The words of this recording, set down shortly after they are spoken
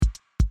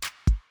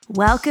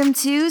Welcome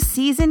to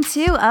Season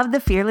 2 of the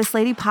Fearless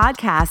Lady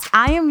Podcast.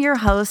 I am your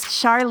host,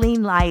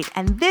 Charlene Light,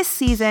 and this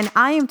season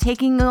I am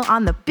taking you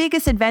on the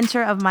biggest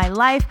adventure of my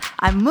life.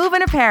 I'm moving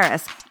to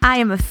Paris. I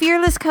am a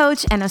fearless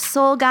coach and a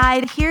soul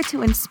guide here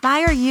to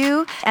inspire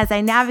you as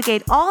I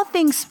navigate all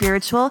things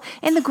spiritual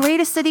in the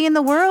greatest city in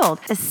the world,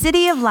 the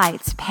City of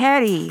Lights,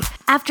 Paris.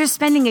 After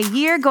spending a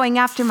year going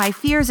after my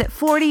fears at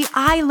 40,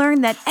 I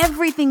learned that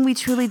everything we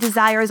truly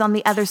desire is on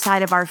the other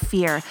side of our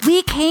fear.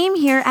 We came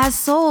here as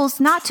souls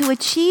not to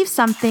achieve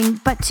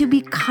something, but to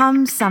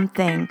become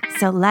something.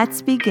 So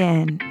let's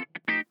begin.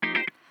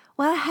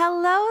 Well,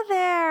 hello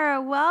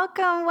there.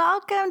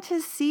 Welcome to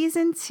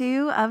Season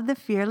 2 of the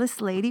Fearless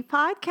Lady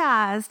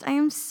Podcast. I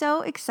am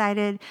so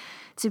excited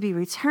to be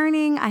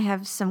returning. I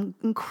have some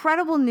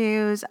incredible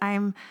news.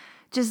 I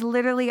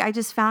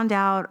just found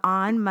out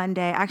on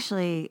Monday,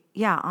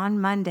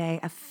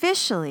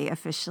 officially,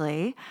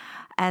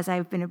 as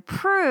I've been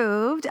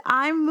approved,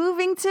 I'm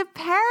moving to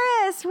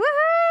Paris.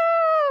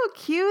 Woohoo!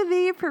 Cue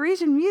the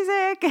Parisian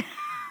music.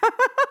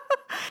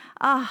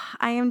 I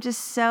am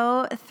just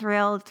so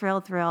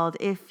thrilled.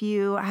 If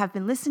you have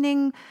been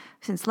listening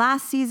since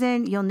last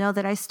season, you'll know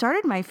that I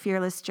started my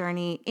fearless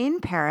journey in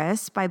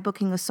Paris by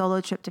booking a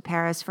solo trip to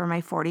Paris for my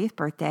 40th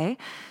birthday.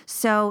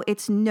 So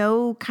it's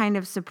no kind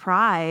of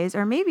surprise,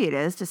 or maybe it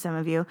is to some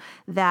of you,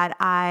 that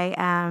I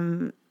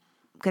am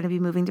going to be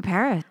moving to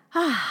Paris.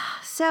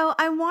 So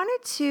I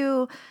wanted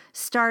to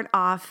start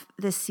off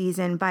this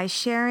season by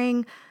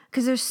sharing,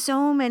 because there's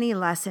so many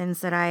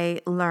lessons that I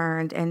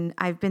learned, and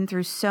I've been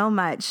through so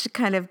much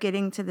kind of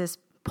getting to this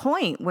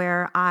point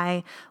where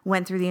I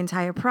went through the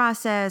entire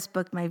process,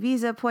 booked my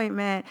visa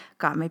appointment,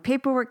 got my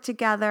paperwork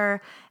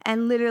together,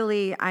 and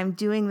literally I'm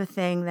doing the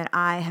thing that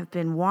I have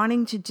been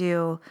wanting to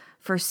do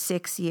for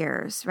 6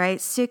 years, right?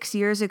 6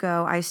 years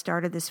ago, I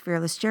started this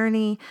fearless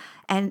journey.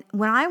 And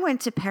when I went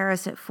to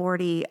Paris at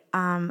 40,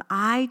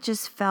 I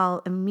just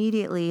felt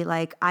immediately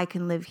like I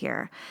can live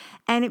here.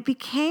 And it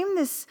became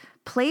this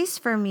place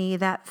for me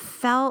that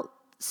felt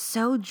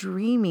so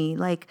dreamy,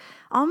 like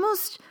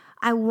almost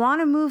I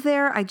want to move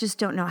there. I just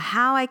don't know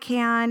how I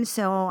can.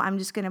 So I'm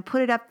just going to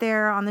put it up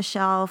there on the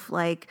shelf.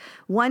 Like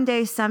one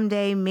day,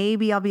 someday,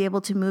 maybe I'll be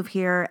able to move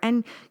here.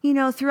 And,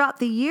 throughout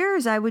the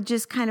years, I would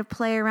just kind of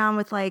play around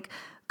with like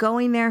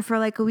going there for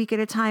like a week at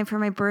a time for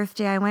my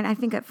birthday. I went, I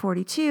think at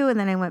 42, and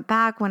then I went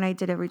back when I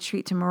did a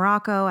retreat to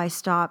Morocco. I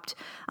stopped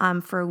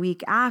for a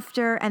week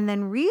after. And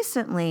then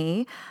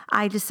recently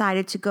I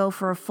decided to go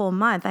for a full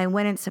month. I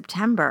went in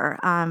September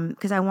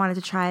because I wanted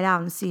to try it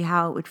out and see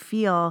how it would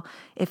feel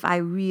if I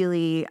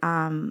really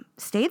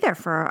stayed there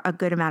for a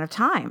good amount of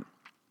time.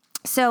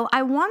 So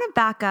I want to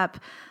back up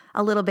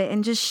a little bit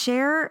and just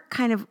share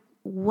kind of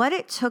what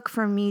it took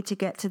for me to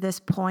get to this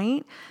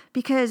point,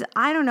 because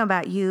I don't know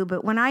about you,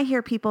 but when I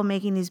hear people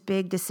making these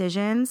big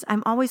decisions,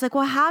 I'm always like,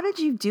 well, how did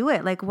you do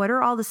it? Like, what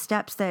are all the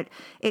steps that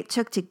it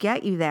took to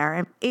get you there?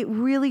 And it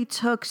really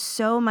took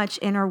so much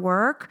inner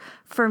work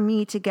for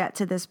me to get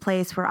to this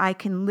place where I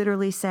can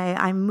literally say,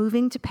 I'm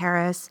moving to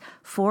Paris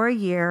for a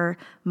year,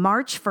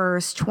 March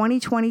 1st,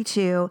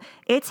 2022.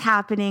 It's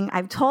happening.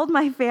 I've told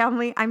my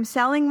family I'm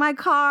selling my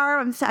car.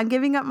 I'm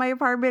giving up my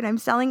apartment. I'm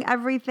selling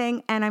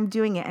everything, and I'm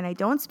doing it. And I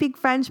don't speak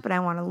French, but I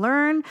want to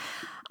learn.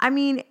 I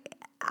mean,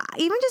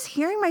 even just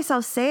hearing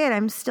myself say it,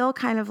 I'm still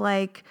kind of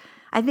like,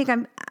 I think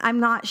I'm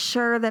not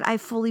sure that I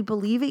fully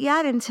believe it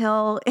yet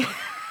until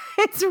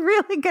it's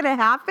really going to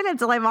happen,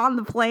 until I'm on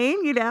the plane,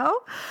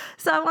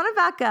 So I want to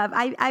back up.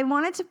 I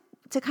wanted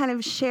to kind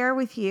of share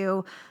with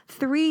you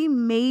 3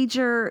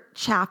 major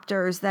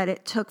chapters that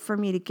it took for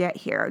me to get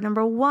here.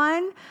 Number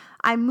 1,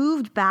 I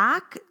moved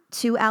back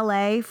to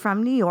LA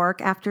from New York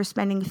after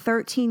spending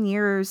 13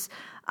 years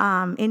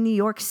in New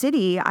York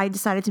City. I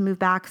decided to move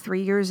back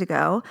 3 years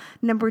ago.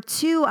 Number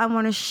 2, I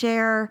want to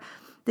share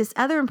this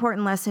other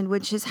important lesson,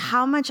 which is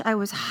how much I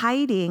was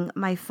hiding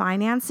my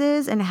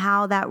finances and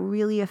how that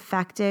really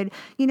affected,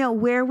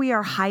 where we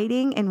are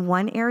hiding in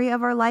one area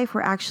of our life,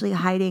 we're actually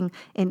hiding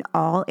in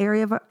all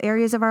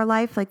areas of our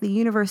life. Like the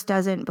universe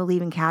doesn't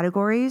believe in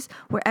categories.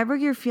 Wherever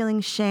you're feeling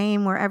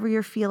shame, wherever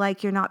you feel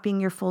like you're not being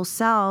your full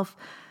self,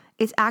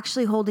 it's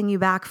actually holding you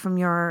back from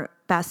your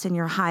best and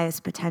your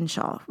highest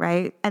potential,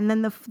 right? And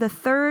then the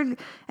third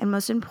and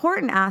most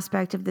important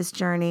aspect of this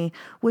journey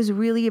was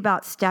really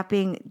about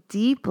stepping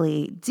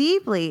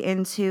deeply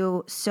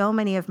into so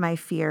many of my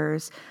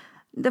fears.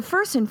 The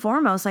first and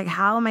foremost, like,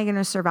 how am I going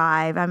to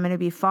survive? I'm going to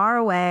be far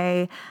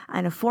away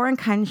in a foreign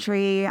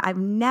country. I've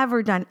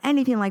never done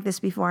anything like this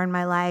before in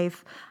my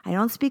life. I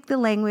don't speak the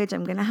language.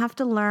 I'm going to have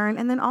to learn.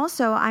 And then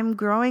also I'm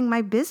growing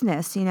my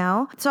business, So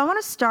I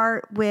want to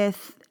start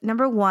with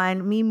number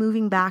 1, me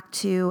moving back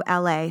to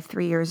LA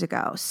 3 years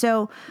ago.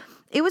 So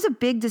it was a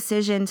big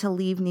decision to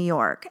leave New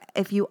York.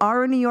 If you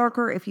are a New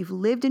Yorker, if you've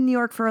lived in New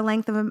York for a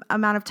length of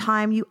amount of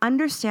time, you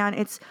understand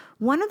it's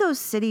one of those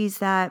cities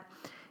that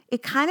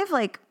it kind of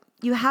like,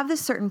 you have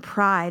this certain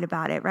pride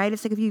about it, right?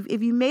 It's like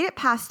if you made it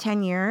past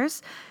 10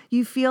 years,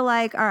 you feel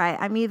like, all right,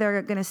 I'm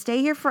either going to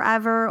stay here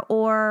forever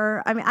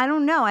or, I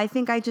don't know. I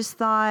think I just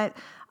thought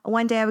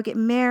one day I would get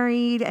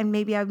married and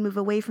maybe I would move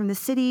away from the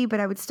city, but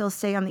I would still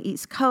stay on the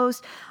East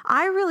Coast.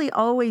 I really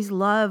always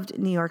loved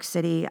New York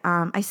City.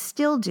 I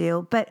still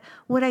do. But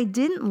what I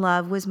didn't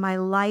love was my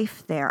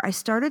life there. I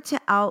started to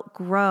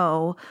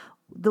outgrow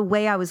the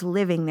way I was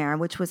living there,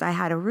 which was I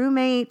had a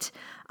roommate.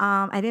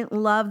 I didn't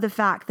love the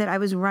fact that I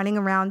was running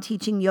around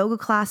teaching yoga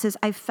classes.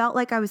 I felt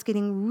like I was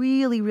getting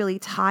really, really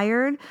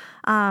tired.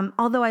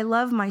 Although I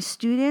love my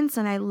students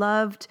and I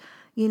loved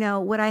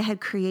what I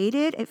had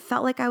created, it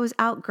felt like I was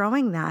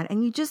outgrowing that.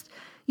 And you just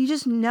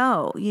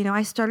know,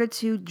 I started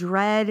to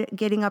dread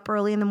getting up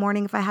early in the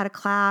morning if I had a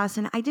class,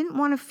 and I didn't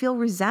want to feel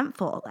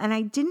resentful. And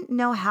I didn't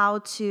know how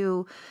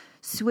to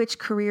switch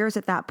careers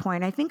at that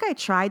point. I think I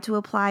tried to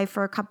apply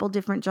for a couple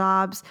different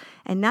jobs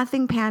and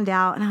nothing panned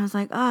out. And I was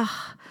like,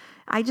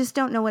 I just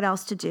don't know what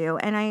else to do.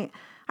 And I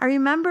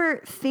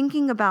remember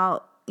thinking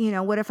about,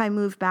 what if I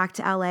moved back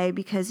to LA,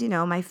 because,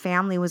 my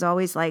family was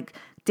always like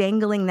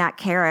dangling that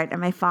carrot. And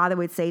my father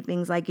would say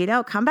things like,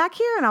 come back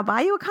here and I'll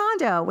buy you a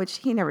condo, which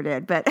he never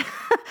did, but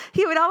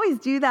he would always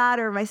do that.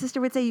 Or my sister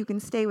would say, you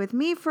can stay with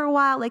me for a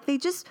while. Like they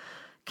just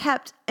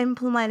kept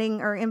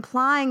implementing or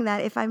implying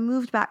that if I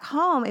moved back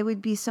home, it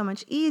would be so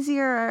much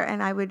easier.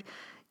 And I would,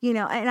 and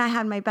I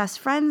had my best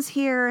friends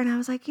here. And I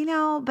was like,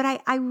 but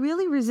I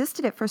really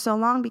resisted it for so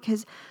long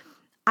because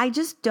I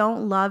just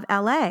don't love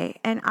LA.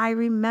 And I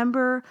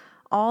remember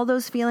all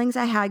those feelings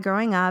I had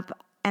growing up,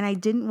 and I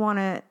didn't want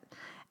to,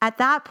 at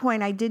that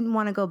point, I didn't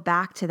want to go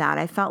back to that.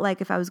 I felt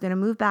like if I was going to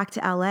move back to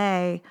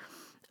LA,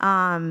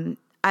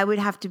 I would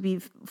have to be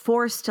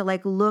forced to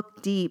like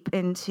look deep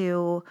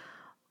into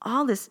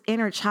all this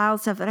inner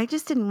child stuff that I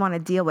just didn't want to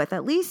deal with,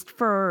 at least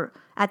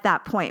at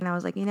that point. And I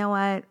was like, you know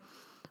what?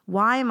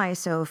 Why am I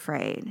so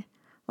afraid?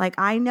 Like,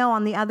 I know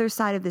on the other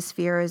side of this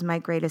fear is my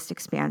greatest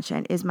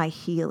expansion, is my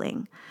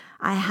healing.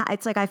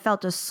 It's like I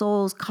felt a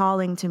soul's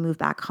calling to move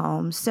back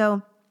home.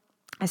 So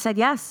I said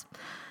yes.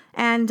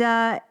 And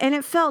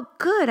it felt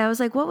good. I was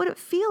like, what would it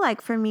feel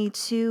like for me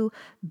to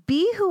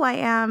be who I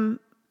am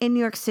in New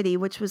York City,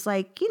 which was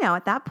like,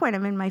 at that point,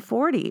 I'm in my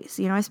 40s.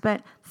 I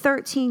spent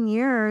 13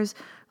 years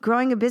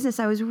growing a business.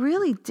 I was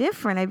really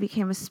different. I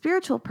became a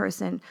spiritual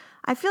person.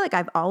 I feel like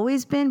I've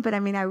always been, but I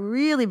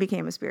really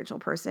became a spiritual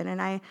person.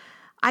 And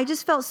I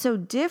just felt so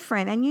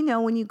different. And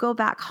when you go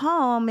back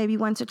home, maybe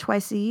once or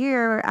twice a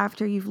year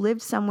after you've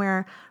lived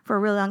somewhere for a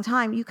really long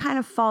time, you kind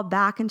of fall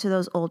back into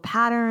those old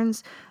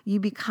patterns. You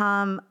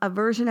become a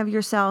version of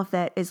yourself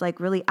that is like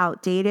really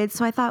outdated.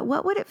 So I thought,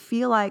 what would it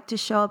feel like to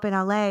show up in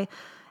LA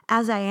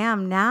as I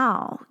am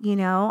now,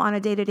 on a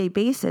day-to-day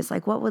basis?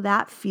 Like, what would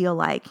that feel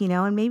like,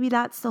 And maybe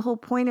that's the whole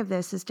point of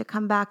this, is to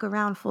come back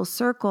around full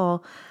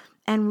circle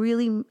and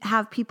really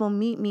have people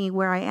meet me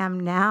where I am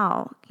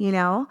now,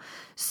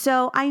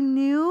 So I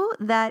knew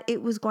that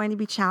it was going to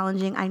be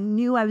challenging. I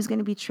knew I was going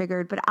to be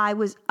triggered, but I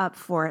was up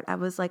for it. I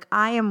was like,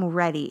 I am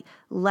ready.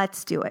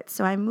 Let's do it.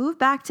 So I moved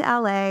back to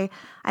LA.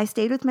 I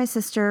stayed with my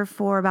sister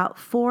for about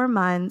 4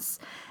 months.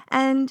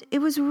 And it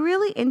was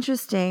really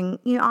interesting.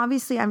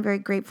 Obviously, I'm very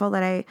grateful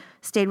that I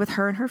stayed with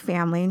her and her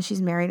family, and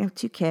she's married and have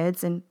 2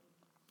 kids.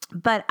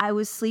 But I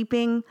was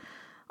sleeping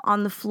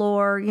on the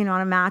floor,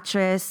 on a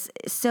mattress.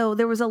 So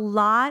there was a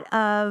lot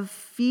of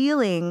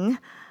feeling.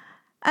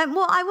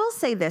 Well, I will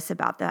say this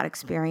about that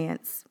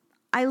experience.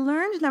 I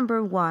learned,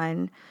 number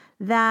one,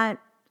 that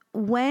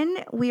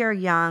when we are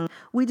young,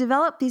 we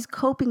develop these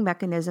coping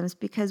mechanisms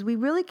because we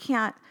really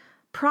can't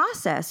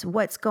process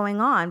what's going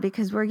on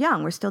because we're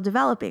young, we're still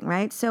developing,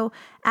 right? So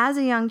as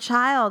a young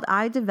child,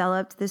 I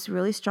developed this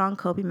really strong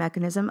coping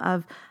mechanism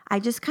of I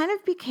just kind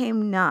of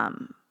became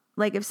numb.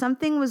 Like if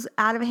something was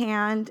out of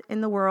hand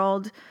in the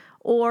world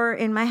or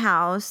in my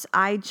house,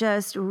 I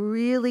just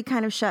really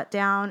kind of shut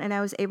down and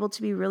I was able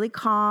to be really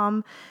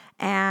calm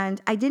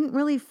and I didn't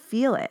really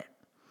feel it.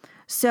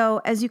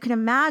 So as you can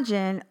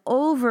imagine,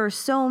 over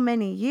so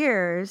many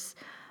years,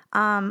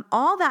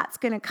 all that's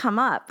going to come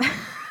up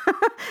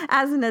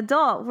as an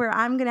adult where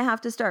I'm going to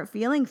have to start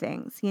feeling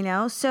things,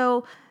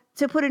 So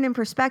to put it in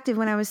perspective,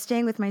 when I was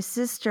staying with my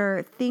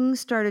sister, things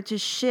started to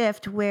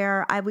shift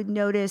where I would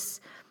notice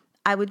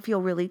I would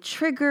feel really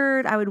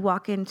triggered. I would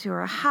walk into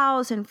her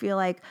house and feel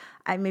like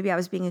maybe I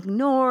was being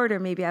ignored or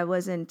maybe I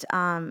wasn't,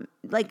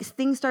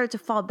 things started to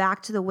fall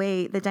back to the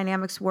way the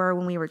dynamics were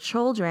when we were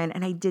children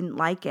and I didn't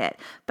like it.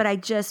 But I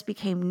just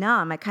became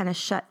numb. I kind of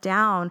shut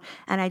down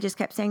and I just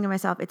kept saying to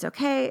myself, it's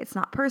okay. It's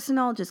not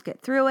personal. Just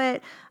get through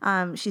it.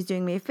 She's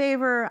doing me a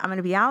favor. I'm going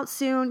to be out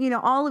soon.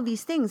 All of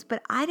these things.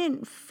 But I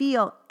didn't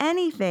feel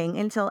anything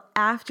until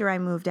after I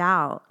moved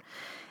out.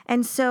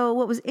 And so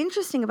what was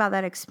interesting about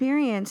that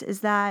experience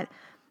is that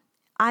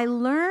I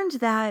learned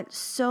that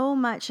so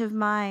much of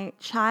my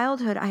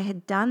childhood, I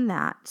had done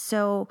that.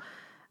 So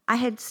I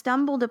had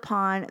stumbled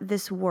upon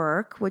this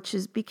work, which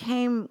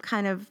became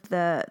kind of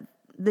the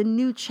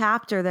new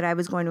chapter that I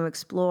was going to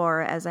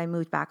explore as I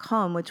moved back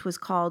home, which was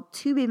called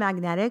To Be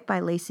Magnetic by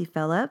Lacy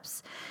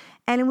Phillips.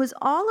 And it was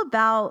all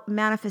about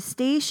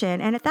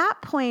manifestation. And at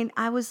that point,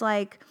 I was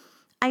like,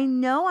 I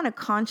know on a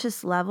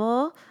conscious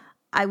level,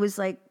 I was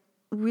like,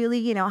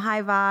 really,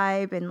 high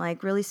vibe and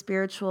like really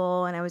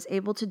spiritual, and I was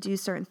able to do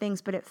certain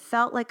things, but it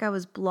felt like I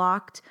was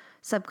blocked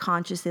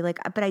subconsciously,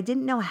 but I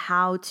didn't know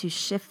how to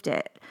shift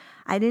it.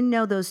 I didn't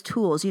know those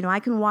tools. I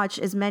can watch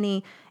as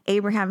many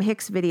Abraham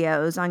Hicks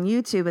videos on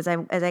YouTube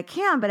as I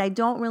can, but I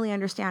don't really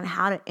understand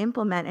how to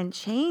implement and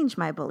change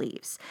my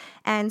beliefs.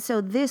 And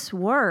so this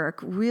work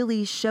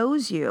really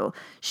shows you.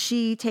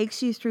 She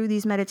takes you through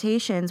these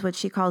meditations, which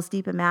she calls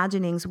deep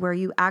imaginings, where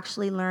you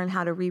actually learn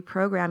how to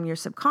reprogram your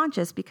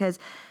subconscious, because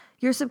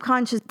your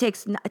subconscious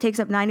takes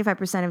up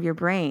 95% of your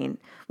brain,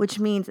 which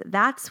means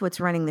that's what's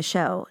running the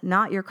show,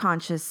 not your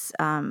conscious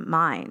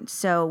mind.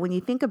 So when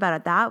you think about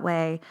it that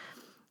way,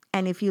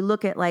 and if you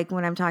look at like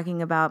when I'm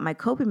talking about my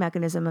coping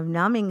mechanism of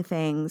numbing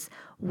things,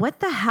 what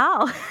the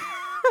hell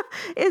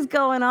is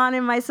going on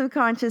in my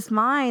subconscious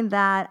mind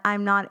that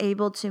I'm not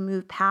able to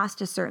move past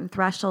a certain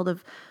threshold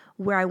of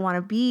where I want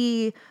to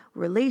be,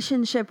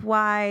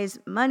 relationship-wise,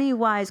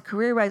 money-wise,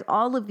 career-wise,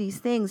 all of these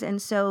things.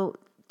 And so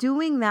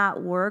doing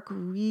that work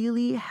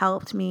really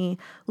helped me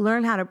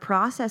learn how to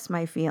process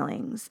my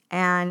feelings.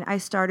 And I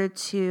started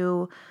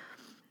to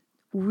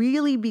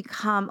really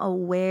become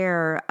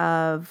aware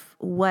of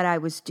what I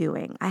was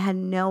doing. I had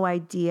no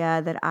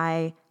idea that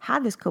I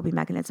had this coping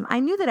mechanism. I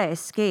knew that I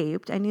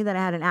escaped. I knew that I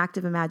had an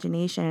active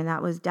imagination, and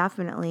that was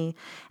definitely...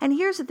 And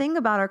here's the thing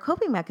about our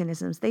coping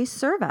mechanisms. They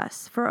serve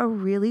us for a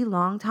really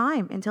long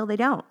time until they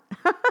don't.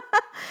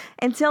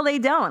 Until they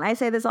don't. I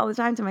say this all the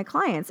time to my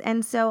clients.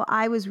 And so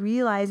I was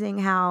realizing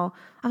how...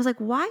 I was like,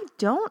 why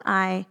don't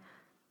I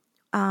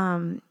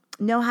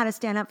know how to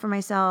stand up for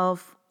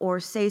myself or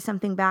say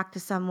something back to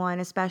someone,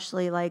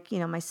 especially like,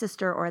 my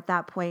sister, or at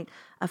that point,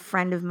 a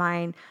friend of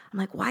mine? I'm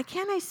like, why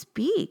can't I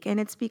speak? And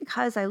it's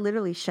because I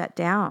literally shut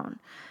down.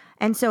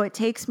 And so it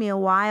takes me a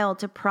while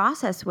to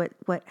process what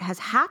has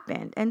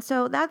happened. And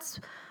so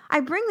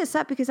I bring this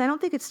up because I don't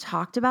think it's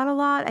talked about a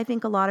lot. I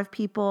think a lot of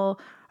people,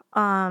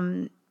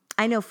 I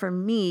know for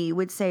me,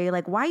 would say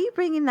like, why are you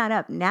bringing that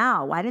up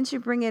now? Why didn't you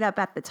bring it up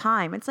at the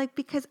time? It's like,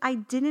 because I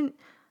didn't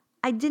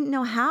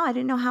know how. I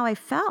didn't know how I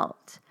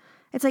felt.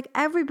 It's like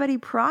everybody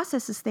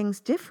processes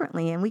things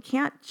differently, and we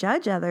can't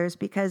judge others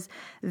because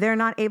they're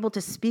not able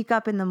to speak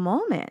up in the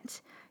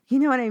moment. You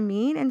know what I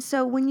mean? And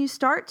so when you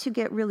start to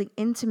get really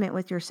intimate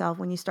with yourself,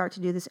 when you start to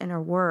do this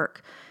inner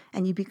work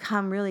and you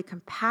become really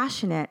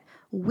compassionate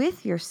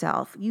with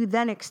yourself, you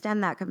then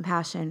extend that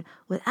compassion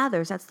with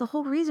others. That's the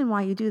whole reason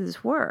why you do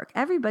this work.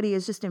 Everybody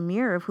is just a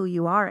mirror of who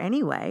you are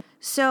anyway.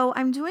 So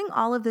I'm doing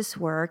all of this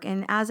work.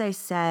 And as I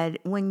said,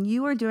 when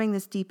you are doing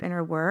this deep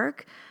inner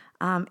work,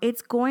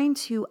 it's going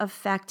to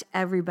affect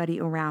everybody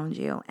around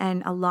you.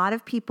 And a lot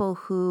of people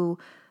who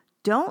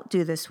don't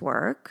do this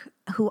work,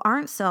 who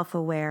aren't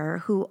self-aware,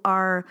 who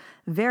are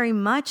very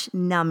much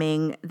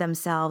numbing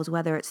themselves,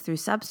 whether it's through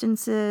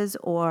substances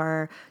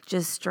or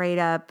just straight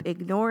up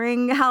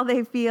ignoring how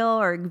they feel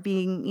or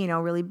being,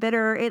 really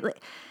bitter,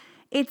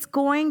 it's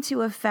going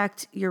to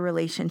affect your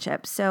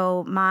relationship.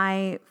 So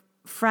my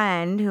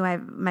friend,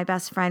 my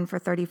best friend for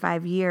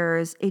 35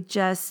 years, it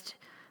just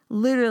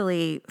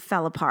literally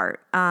fell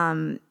apart.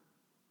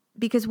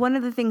 Because one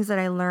of the things that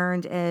I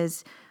learned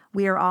is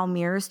we are all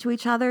mirrors to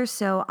each other.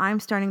 So I'm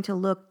starting to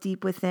look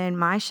deep within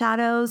my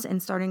shadows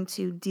and starting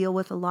to deal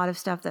with a lot of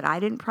stuff that I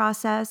didn't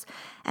process.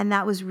 And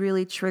that was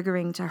really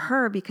triggering to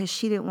her because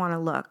she didn't want to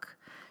look.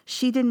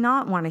 She did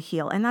not want to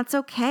heal. And that's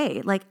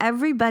okay. Like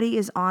everybody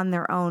is on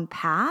their own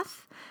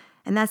path.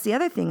 And that's the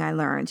other thing I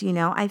learned.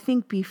 I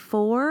think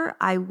before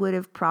I would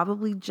have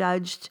probably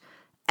judged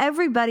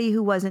everybody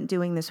who wasn't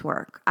doing this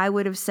work. I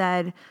would have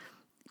said,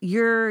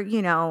 you're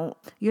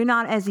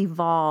not as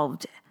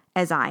evolved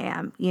as I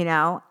am,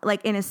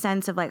 like in a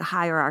sense of like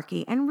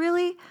hierarchy. And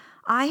really,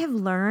 I have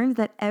learned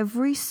that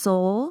every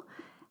soul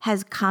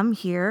has come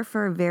here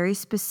for a very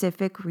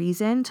specific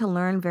reason, to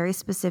learn very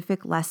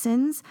specific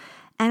lessons.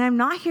 And I'm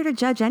not here to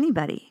judge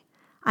anybody.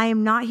 I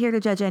am not here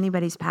to judge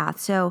anybody's path.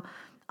 So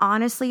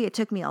honestly, it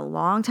took me a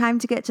long time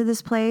to get to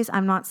this place.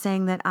 I'm not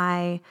saying that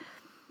I'll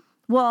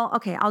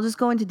just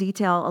go into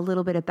detail a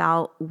little bit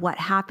about what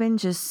happened,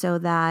 just so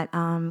that,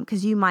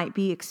 because you might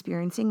be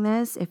experiencing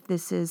this, if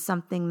this is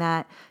something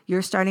that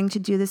you're starting to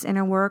do this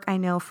inner work. I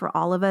know for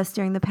all of us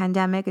during the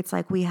pandemic, it's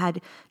like we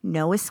had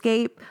no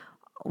escape.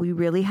 We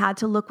really had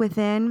to look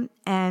within.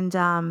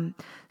 And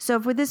so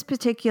for this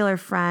particular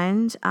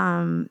friend,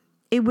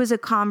 it was a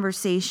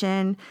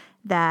conversation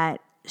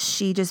that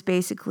she just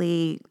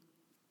basically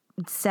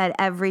said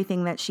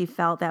everything that she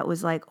felt that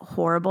was like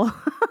horrible.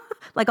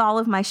 Like all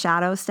of my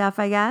shadow stuff,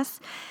 I guess.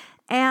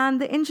 And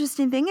the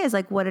interesting thing is,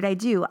 like, what did I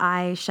do?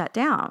 I shut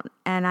down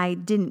and I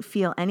didn't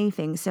feel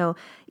anything. So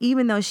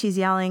even though she's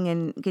yelling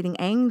and getting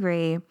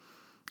angry,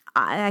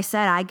 I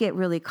said I get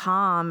really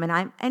calm,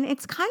 and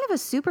it's kind of a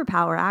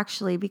superpower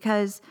actually,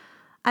 because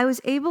I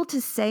was able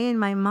to say in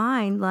my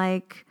mind,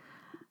 like,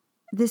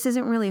 this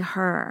isn't really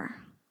her.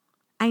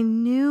 I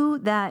knew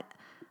that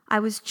I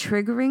was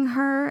triggering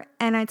her,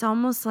 and it's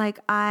almost like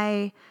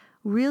I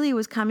really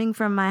was coming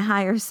from my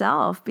higher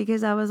self,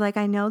 because I was like,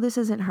 I know this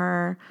isn't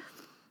her.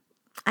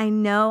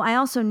 I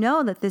also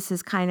know that this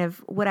is kind of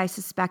what I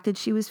suspected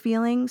she was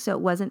feeling, so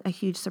it wasn't a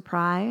huge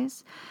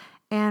surprise.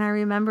 And I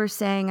remember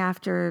saying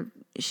after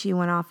she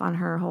went off on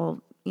her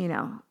whole,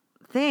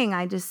 thing,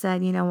 I just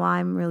said, well,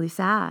 I'm really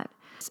sad.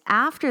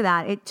 After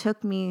that, it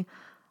took me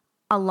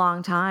a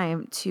long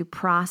time to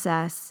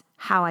process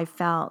how I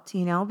felt,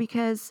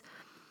 because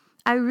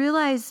I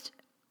realized,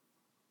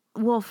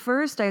 well,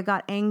 first I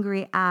got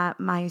angry at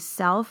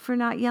myself for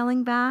not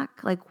yelling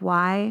back. Like,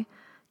 why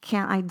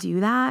can't I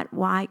do that?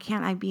 Why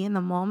can't I be in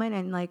the moment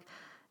and like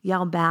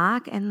yell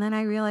back? And then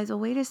I realized, oh,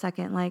 wait a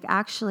second, like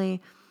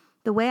actually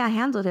the way I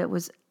handled it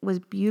was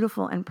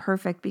beautiful and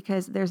perfect,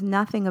 because there's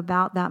nothing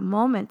about that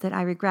moment that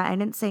I regret. I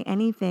didn't say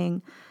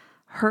anything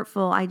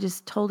hurtful. I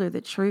just told her the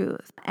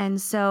truth.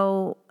 And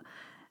so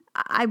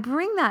I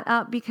bring that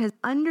up because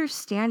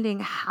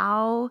understanding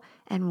how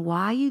and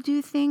why you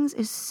do things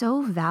is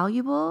so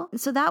valuable.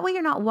 So that way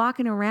you're not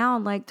walking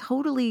around like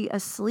totally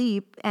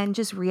asleep and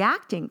just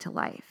reacting to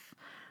life,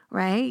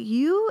 right?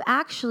 You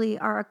actually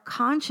are a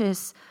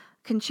conscious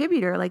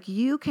contributor. Like,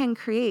 you can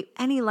create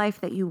any life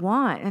that you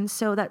want. And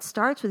so that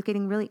starts with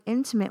getting really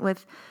intimate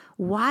with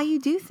why you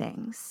do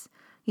things.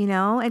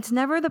 It's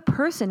never the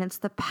person, it's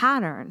the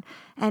pattern.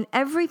 And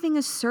everything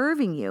is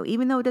serving you,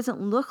 even though it doesn't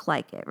look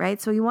like it,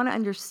 right? So you want to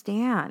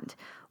understand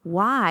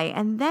why,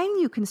 and then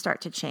you can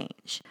start to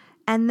change.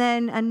 And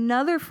then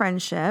another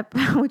friendship,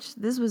 which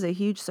this was a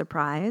huge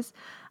surprise.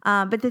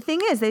 But the thing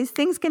is, these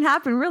things can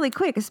happen really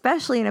quick,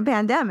 especially in a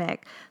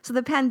pandemic. So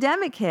the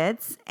pandemic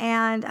hits,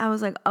 and I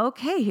was like,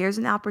 okay, here's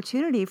an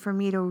opportunity for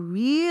me to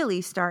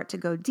really start to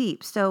go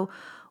deep. So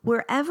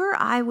wherever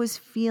I was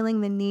feeling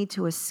the need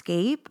to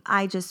escape,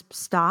 I just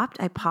stopped,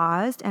 I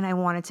paused, and I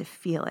wanted to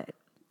feel it.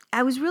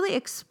 I was really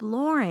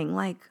exploring,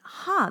 like,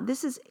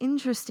 this is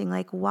interesting.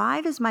 Like,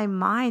 why does my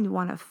mind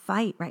want to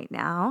fight right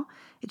now?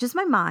 It's just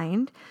my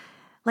mind.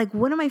 Like,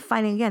 what am I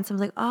fighting against? I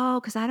was like,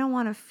 because I don't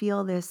want to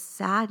feel this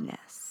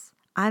sadness.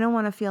 I don't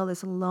want to feel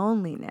this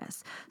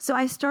loneliness. So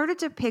I started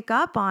to pick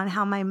up on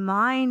how my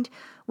mind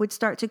would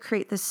start to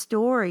create the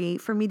story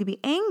for me to be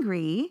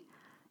angry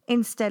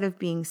instead of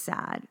being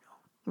sad,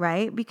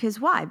 right? Because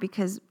why?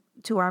 Because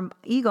to our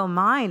ego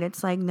mind,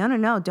 it's like,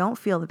 no, don't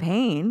feel the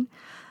pain.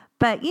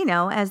 But,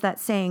 as that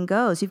saying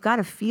goes, you've got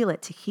to feel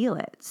it to heal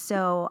it.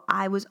 So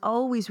I was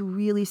always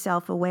really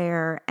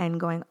self-aware and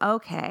going,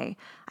 okay,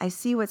 I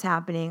see what's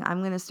happening.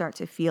 I'm going to start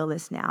to feel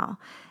this now.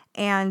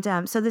 And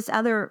so this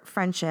other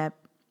friendship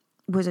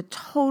was a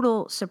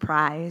total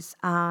surprise.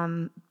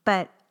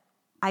 But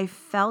I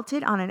felt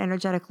it on an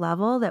energetic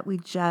level that we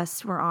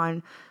just were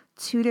on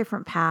two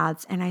different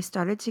paths. And I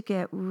started to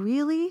get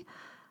really,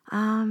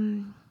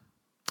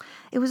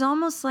 it was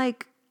almost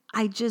like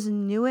I just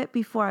knew it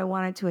before I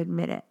wanted to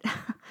admit it.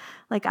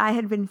 Like, I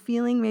had been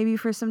feeling maybe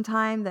for some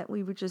time that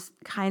we were just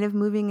kind of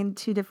moving in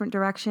two different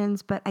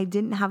directions, but I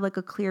didn't have like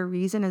a clear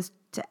reason as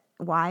to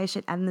why I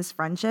should end this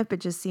friendship. It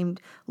just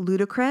seemed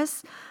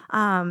ludicrous.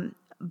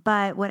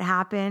 But what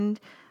happened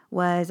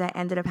was I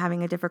ended up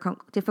having a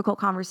difficult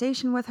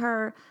conversation with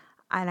her,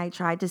 and I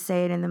tried to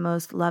say it in the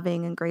most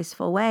loving and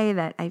graceful way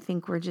that I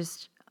think we're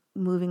just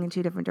moving in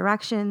two different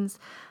directions.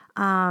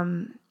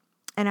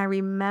 And I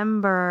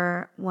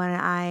remember when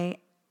I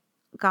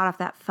got off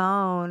that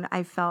phone,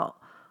 I felt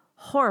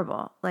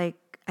horrible. Like,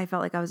 I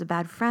felt like I was a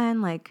bad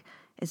friend. Like,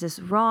 is this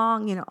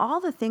wrong?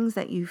 All the things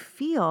that you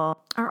feel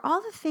are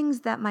all the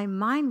things that my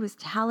mind was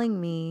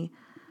telling me.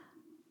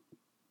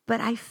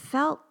 But I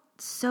felt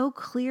so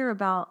clear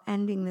about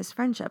ending this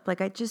friendship. Like,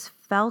 I just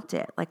felt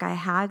it. Like, I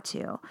had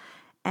to.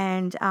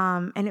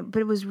 But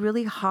it was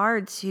really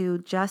hard to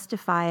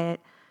justify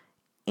it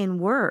in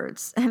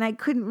words. And I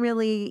couldn't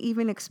really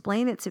even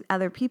explain it to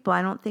other people.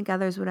 I don't think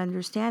others would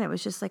understand. It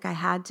was just like I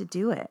had to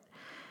do it.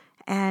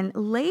 And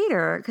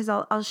later, because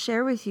I'll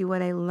share with you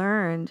what I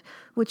learned,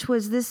 which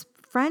was this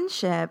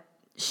friendship,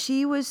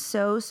 she was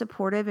so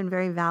supportive and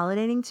very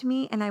validating to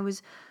me. And I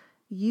was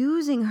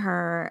using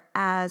her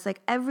as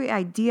like every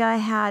idea I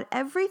had,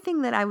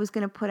 everything that I was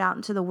going to put out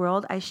into the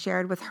world, I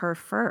shared with her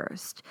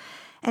first.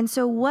 And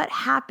so what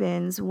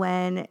happens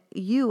when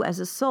you, as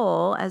a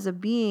soul, as a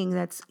being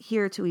that's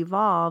here to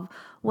evolve,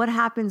 what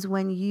happens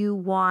when you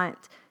want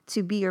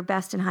to be your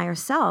best and higher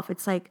self?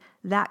 It's like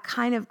that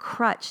kind of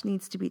crutch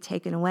needs to be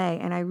taken away.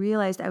 And I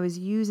realized I was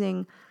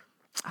using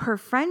her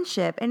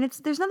friendship, and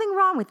there's nothing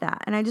wrong with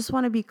that. And I just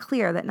want to be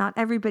clear that not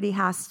everybody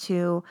has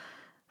to.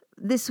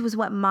 This was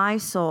what I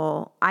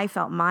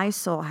felt my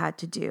soul had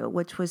to do,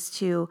 which was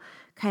to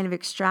kind of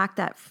extract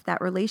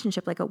that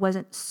relationship like it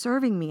wasn't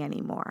serving me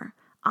anymore.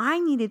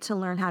 I needed to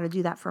learn how to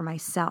do that for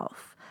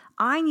myself.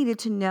 I needed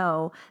to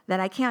know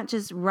that I can't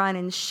just run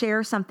and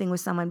share something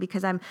with someone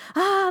because I'm,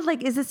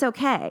 like, is this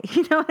okay?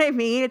 You know what I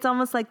mean? It's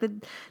almost like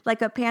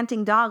a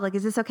panting dog. Like,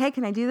 is this okay?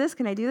 Can I do this?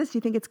 Can I do this? Do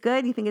you think it's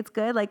good? Do you think it's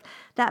good? Like,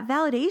 that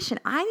validation,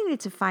 I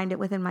needed to find it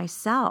within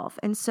myself.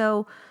 And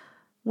so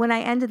when I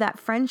ended that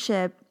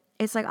friendship,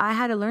 it's like I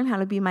had to learn how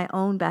to be my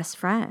own best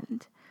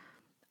friend.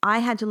 I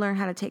had to learn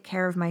how to take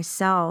care of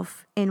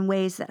myself in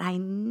ways that I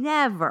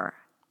never,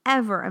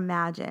 ever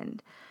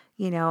imagined,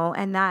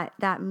 and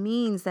that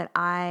means that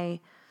I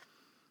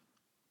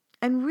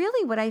And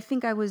really what I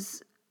think I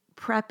was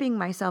prepping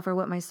myself, or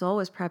what my soul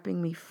was prepping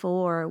me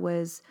for,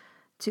 was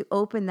to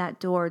open that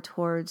door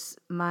towards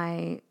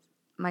my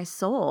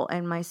soul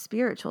and my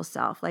spiritual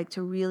self, like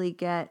to really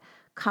get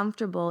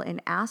comfortable in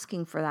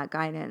asking for that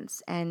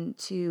guidance and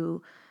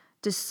to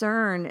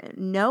discern,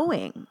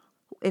 knowing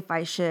if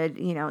I should,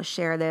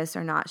 share this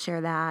or not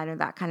share that or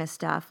that kind of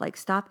stuff. Like,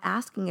 stop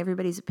asking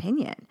everybody's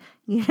opinion,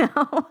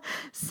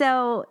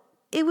 So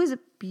it was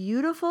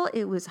beautiful.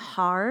 It was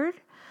hard.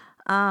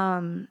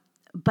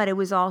 But it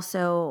was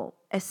also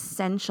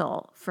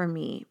essential for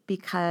me,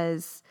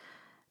 because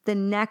the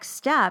next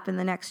step in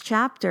the next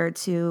chapter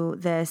to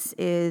this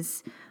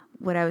is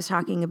what I was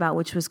talking about,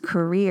 which was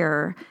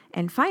career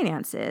and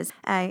finances.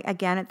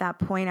 Again, at that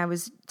point, I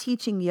was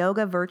teaching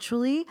yoga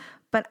virtually,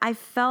 but I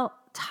felt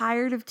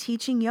tired of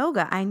teaching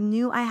yoga. I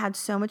knew I had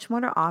so much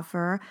more to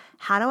offer.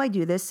 How do I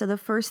do this? So the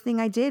first thing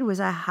I did was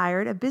I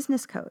hired a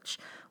business coach,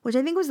 which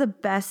I think was the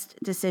best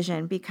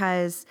decision,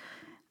 because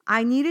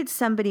I needed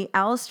somebody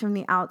else from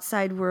the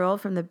outside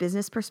world, from the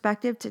business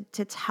perspective,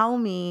 to tell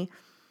me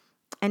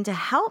and to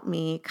help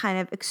me kind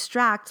of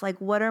extract, like,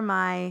 what are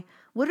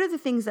the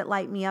things that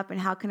light me up,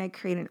 and how can I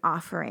create an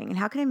offering, and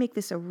how can I make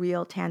this a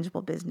real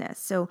tangible business?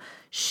 So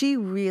she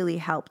really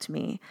helped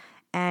me.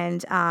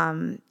 And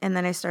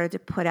then I started to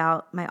put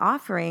out my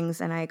offerings,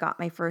 and I got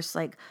my first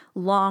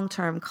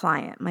long-term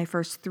client, my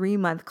first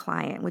 3-month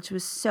client, which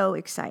was so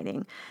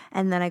exciting.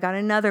 And then I got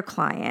another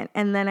client,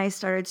 and then I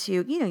started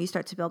to, you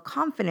start to build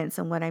confidence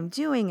in what I'm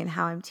doing and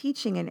how I'm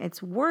teaching, and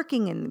it's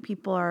working, and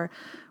people are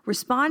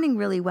responding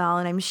really well.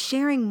 And I'm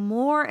sharing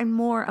more and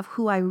more of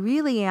who I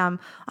really am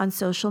on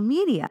social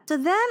media. So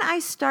then I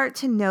start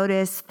to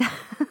notice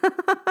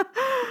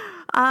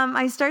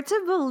I start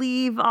to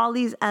believe all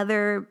these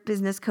other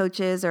business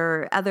coaches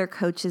or other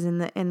coaches in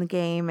the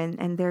game,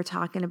 and they're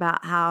talking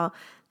about how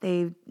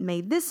they've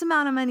made this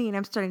amount of money, and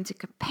I'm starting to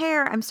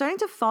compare. I'm starting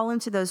to fall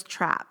into those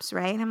traps,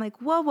 right? And I'm like,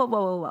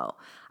 whoa.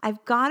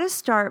 I've got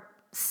to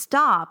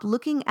stop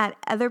looking at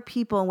other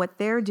people and what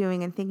they're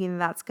doing and thinking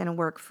that's going to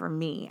work for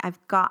me.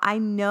 I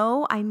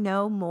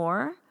know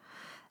more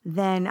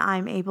than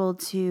I'm able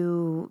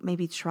to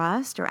maybe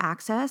trust or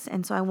access.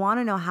 And so I want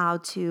to know how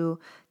to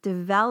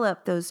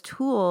develop those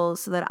tools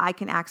so that I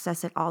can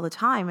access it all the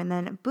time. And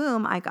then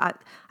boom,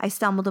 I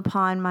stumbled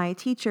upon my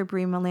teacher,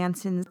 Brie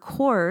Melanson's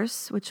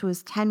course, which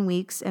was 10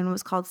 weeks and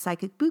was called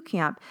Psychic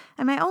Bootcamp.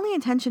 And my only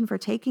intention for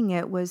taking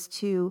it was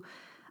to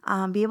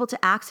be able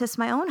to access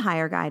my own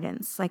higher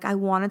guidance. Like, I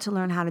wanted to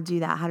learn how to do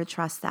that, how to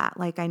trust that.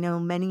 Like, I know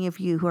many of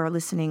you who are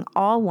listening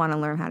all want to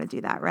learn how to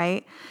do that,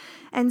 right?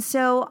 And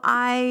so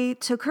I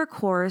took her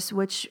course,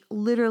 which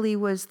literally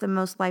was the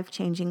most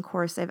life-changing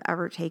course I've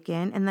ever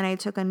taken. And then I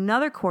took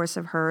another course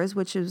of hers,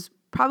 which is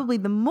probably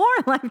the more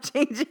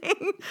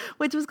life-changing,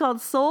 which was called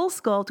Soul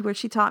Sculpt, where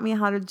she taught me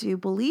how to do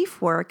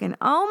belief work. And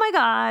oh my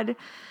God,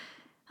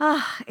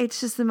 it's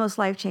just the most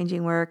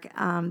life-changing work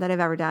that I've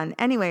ever done.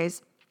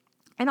 Anyways,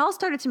 it all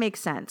started to make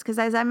sense, because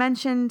as I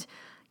mentioned,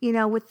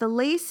 with the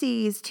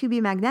Lacey's To Be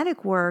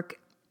Magnetic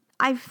work,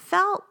 I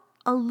felt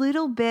a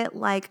little bit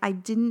like I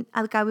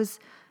was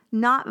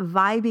not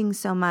vibing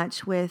so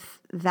much with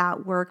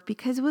that work,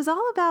 because it was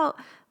all about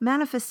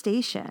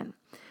manifestation.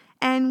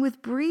 And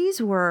with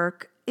Brie's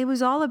work, it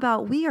was all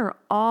about, we are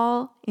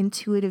all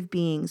intuitive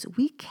beings.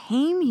 We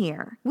came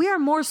here. We are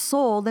more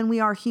soul than we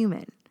are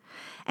human.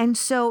 And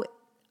so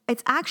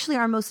it's actually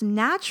our most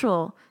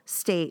natural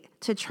state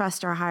to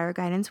trust our higher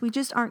guidance. We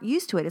just aren't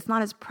used to it. It's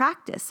not as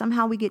practiced.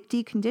 Somehow we get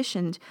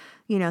deconditioned,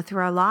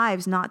 through our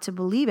lives not to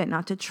believe it,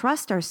 not to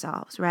trust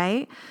ourselves,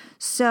 right?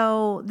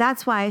 So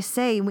that's why I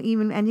say,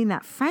 even ending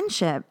that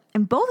friendship,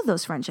 and both of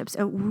those friendships,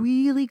 it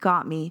really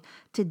got me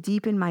to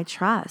deepen my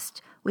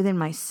trust within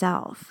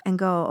myself and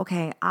go,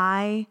 okay,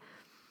 I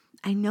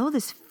know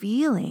this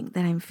feeling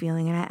that I'm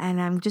feeling, and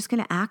I'm just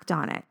going to act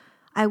on it.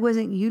 I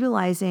wasn't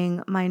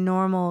utilizing my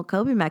normal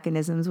coping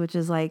mechanisms, which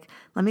is like,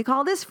 let me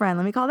call this friend,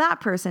 let me call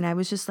that person. I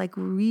was just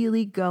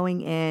really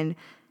going in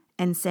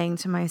and saying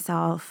to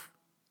myself,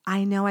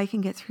 I know I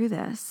can get through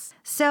this.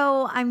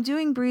 So I'm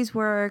doing Brie's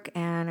work,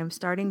 and I'm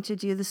starting to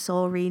do the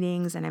soul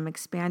readings, and I'm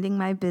expanding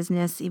my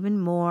business even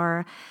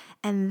more.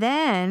 And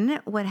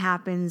then what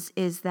happens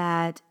is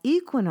that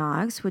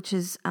Equinox, which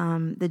is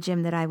the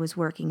gym that I was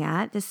working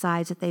at,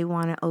 decides that they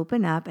want to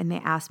open up, and they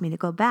ask me to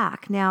go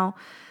back. Now,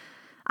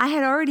 I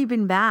had already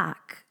been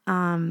back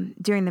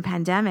during the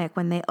pandemic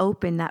when they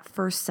opened that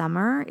first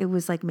summer. It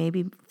was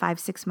maybe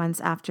 5-6 months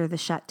after the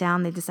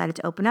shutdown. They decided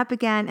to open up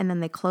again, and then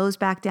they closed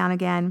back down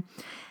again.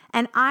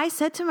 And I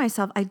said to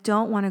myself, I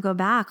don't want to go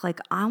back.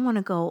 I want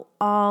to go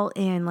all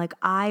in.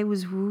 I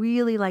was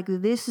really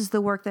this is the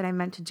work that I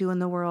meant to do in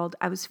the world.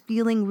 I was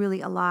feeling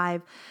really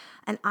alive.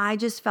 And I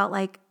just felt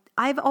like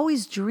I've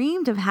always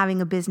dreamed of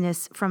having a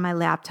business from my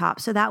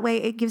laptop. So that way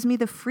it gives me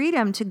the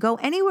freedom to go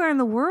anywhere in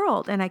the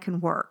world and I can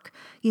work.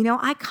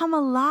 I come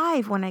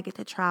alive when I get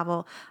to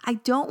travel. I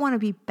don't want to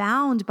be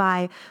bound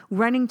by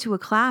running to a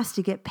class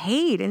to get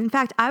paid. And in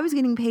fact, I was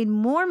getting paid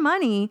more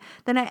money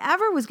than I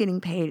ever was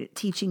getting paid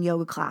teaching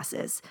yoga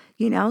classes,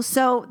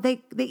 So they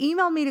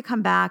emailed me to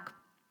come back.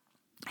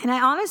 And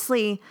I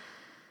honestly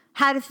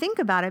had to think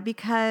about it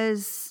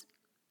because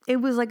it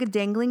was like a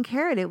dangling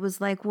carrot. It was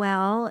like,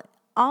 well,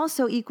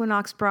 also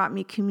Equinox brought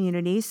me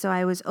community. So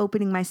I was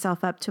opening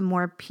myself up to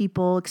more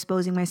people,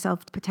 exposing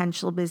myself to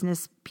potential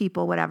business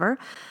people, whatever.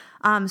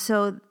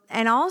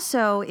 And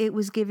also it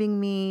was giving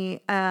me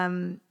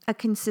a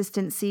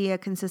consistency, a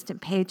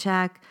consistent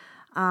paycheck,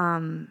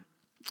 and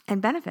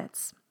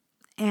benefits.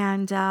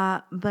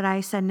 But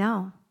I said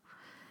no.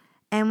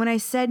 And when I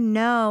said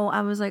no,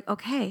 I was like,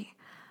 okay,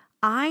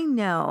 I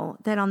know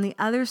that on the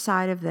other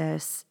side of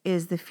this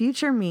is the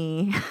future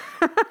me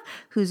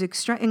who's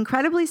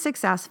incredibly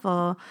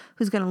successful,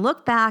 who's going to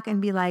look back and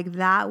be like,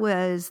 that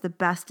was the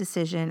best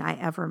decision I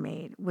ever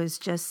made, was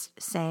just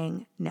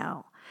saying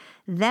no.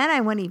 Then I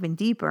went even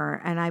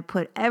deeper and I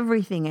put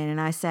everything in and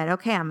I said,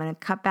 okay, I'm going to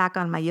cut back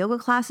on my yoga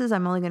classes.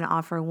 I'm only going to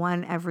offer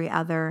one every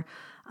other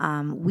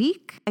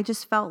week. I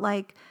just felt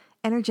like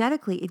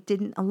energetically, it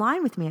didn't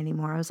align with me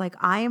anymore. I was like,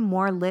 I am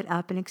more lit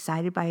up and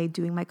excited by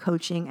doing my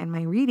coaching and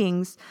my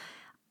readings.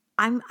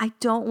 I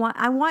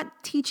want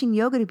teaching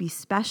yoga to be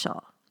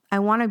special. I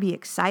want to be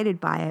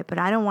excited by it, but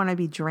I don't want to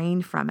be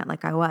drained from it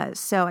like I was.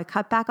 So I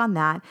cut back on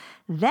that.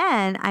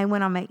 Then I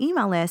went on my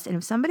email list, and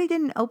if somebody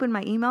didn't open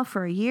my email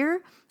for a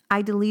year,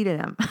 I deleted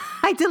them.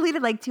 I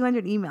deleted like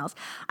 200 emails.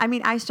 I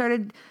mean, I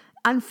started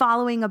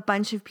unfollowing a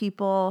bunch of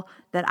people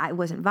that I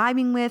wasn't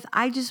vibing with.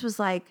 I just was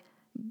like,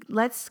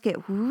 let's get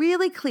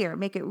really clear,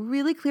 make it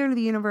really clear to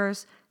the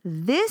universe.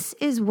 This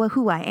is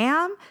who I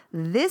am.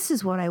 This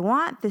is what I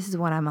want. This is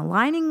what I'm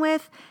aligning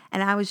with.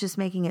 And I was just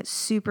making it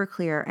super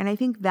clear. And I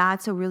think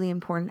that's a really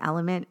important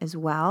element as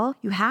well.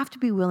 You have to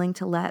be willing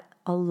to let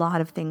a lot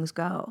of things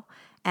go.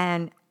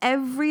 And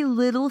every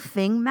little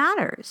thing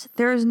matters.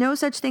 There is no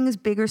such thing as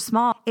big or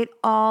small. It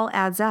all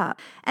adds up.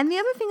 And the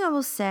other thing I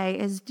will say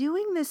is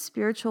doing this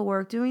spiritual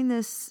work, doing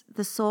the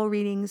soul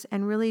readings,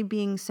 and really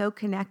being so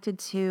connected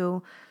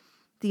to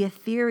the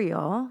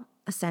ethereal,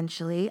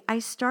 essentially, I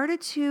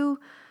started to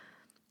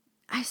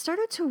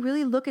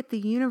really look at the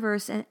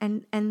universe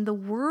and the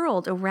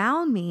world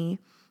around me,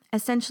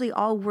 essentially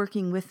all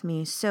working with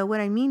me. So what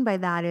I mean by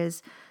that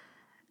is,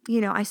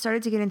 I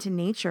started to get into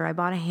nature. I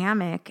bought a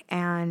hammock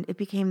and it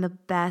became the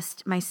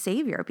best, my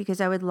savior,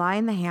 because I would lie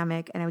in the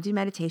hammock and I would do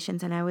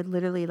meditations and I would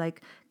literally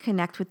like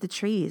connect with the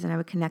trees and I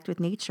would connect with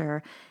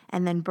nature.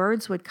 And then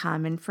birds would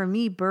come. And for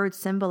me,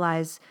 birds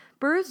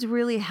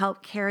really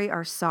help carry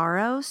our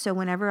sorrow. So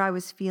whenever I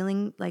was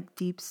feeling like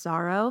deep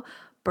sorrow,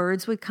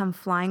 birds would come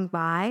flying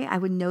by. I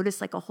would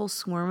notice like a whole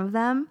swarm of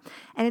them.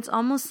 And it's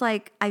almost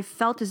like I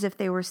felt as if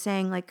they were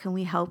saying like, can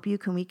we help you?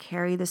 Can we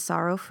carry the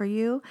sorrow for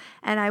you?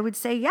 And I would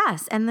say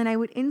yes. And then I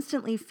would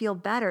instantly feel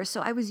better.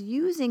 So I was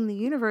using the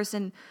universe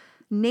and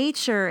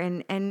nature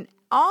and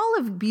all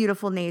of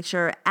beautiful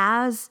nature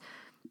as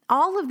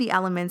all of the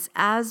elements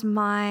as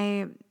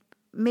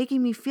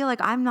making me feel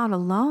like I'm not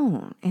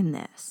alone in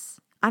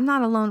this. I'm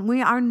not alone.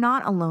 We are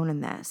not alone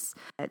in this.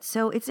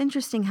 So it's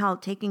interesting how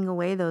taking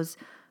away those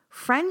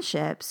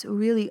friendships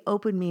really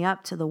opened me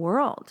up to the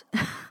world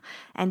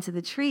and to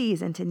the trees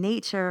and to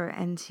nature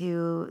and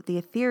to the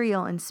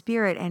ethereal and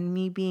spirit and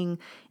me being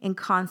in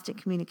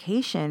constant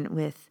communication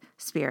with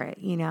spirit,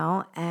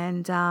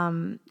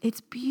 and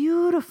it's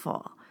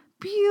beautiful,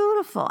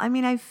 beautiful. I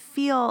mean, I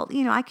feel,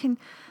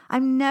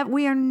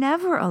 we are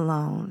never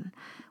alone.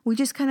 We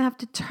just kind of have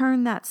to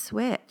turn that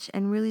switch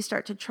and really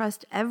start to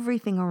trust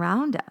everything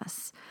around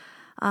us.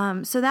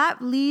 So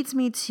that leads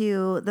me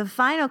to the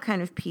final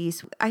kind of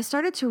piece. I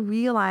started to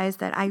realize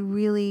that I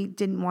really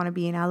didn't want to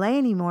be in LA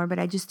anymore, but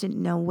I just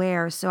didn't know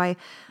where. So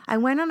I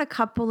went on a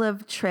couple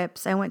of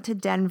trips. I went to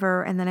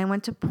Denver and then I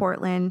went to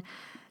Portland,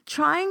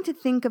 trying to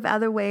think of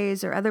other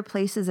ways or other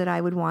places that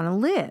I would want to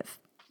live.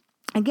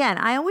 Again,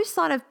 I always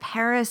thought of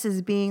Paris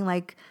as being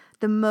like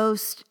the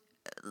most,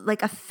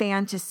 like a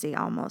fantasy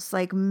almost.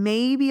 Like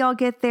maybe I'll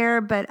get there,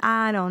 but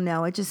I don't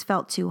know. It just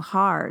felt too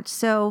hard.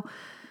 So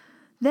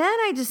then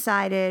I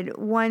decided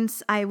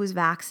once I was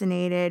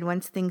vaccinated,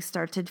 once things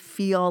started to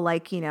feel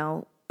like,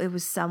 it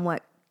was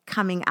somewhat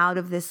coming out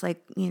of this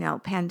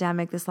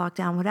pandemic, this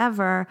lockdown,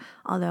 whatever,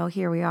 although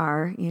here we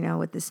are,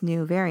 with this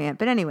new variant.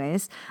 But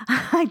anyways,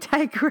 I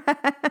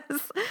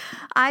digress.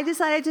 I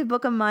decided to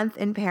book a month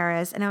in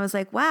Paris and I was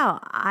like, wow,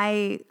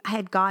 I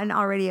had gotten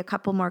already a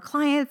couple more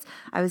clients.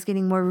 I was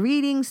getting more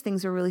readings.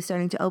 Things were really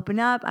starting to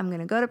open up. I'm going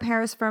to go to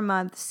Paris for a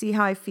month, see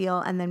how I feel,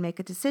 and then make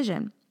a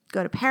decision.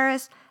 Go to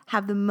Paris,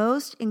 have the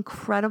most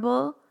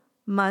incredible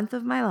month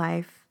of my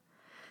life.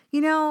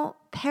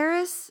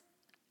 Paris,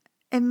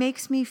 it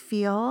makes me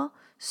feel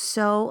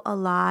so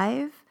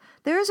alive.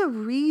 There's a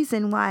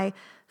reason why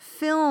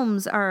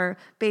films are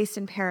based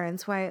in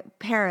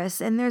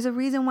Paris, and there's a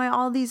reason why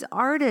all these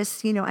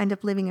artists, end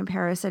up living in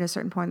Paris at a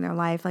certain point in their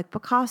life, like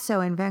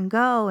Picasso and Van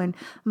Gogh and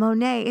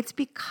Monet. It's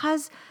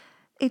because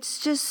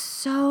it's just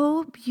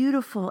so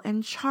beautiful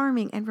and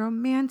charming and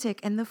romantic,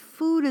 and the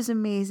food is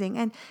amazing.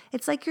 And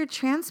it's like you're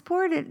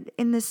transported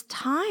in this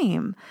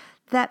time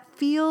that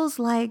feels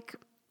like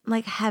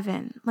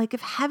heaven. Like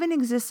if heaven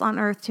exists on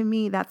earth, to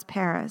me, that's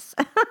Paris.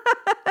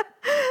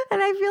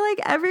 And I feel like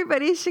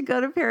everybody should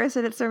go to Paris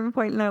at a certain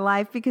point in their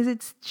life because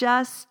it's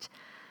just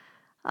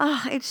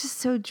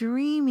so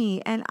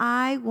dreamy. And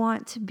I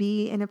want to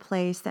be in a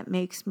place that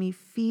makes me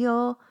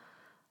feel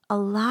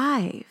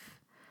alive.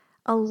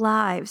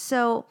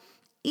 So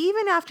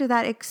even after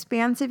that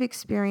expansive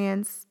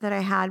experience that I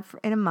had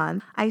in a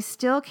month, I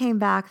still came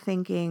back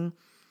thinking,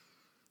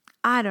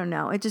 I don't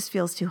know, it just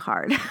feels too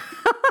hard.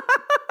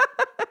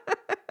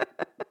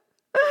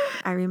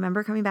 I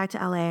remember coming back to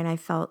LA and I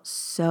felt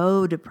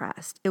so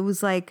depressed. It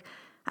was like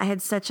I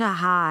had such a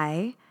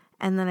high,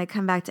 and then I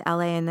come back to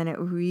LA and then it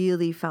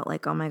really felt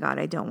like, oh my God,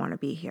 I don't want to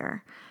be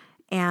here.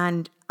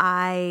 And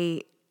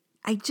I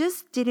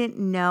just didn't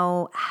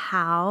know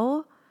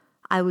how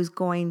I was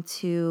going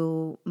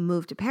to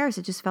move to Paris.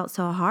 It just felt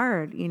so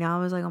hard. I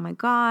was like, oh my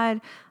God,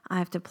 I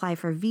have to apply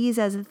for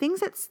visas. The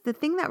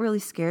thing that really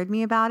scared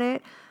me about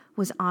it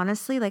was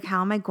honestly like,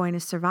 how am I going to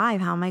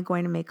survive? How am I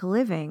going to make a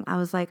living? I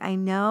was like, I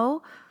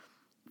know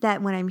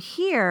that when I'm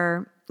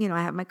here,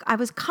 I'm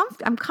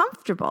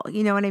comfortable,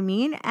 you know what I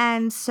mean?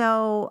 And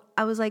so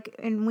I was like,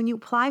 and when you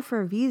apply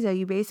for a visa,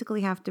 you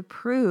basically have to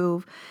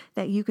prove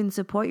that you can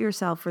support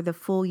yourself for the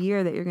full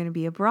year that you're going to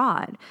be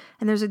abroad.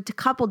 And there's a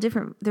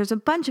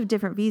bunch of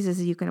different visas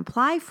that you can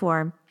apply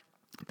for.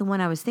 The one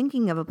I was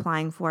thinking of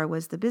applying for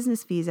was the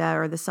business visa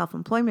or the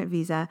self-employment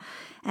visa.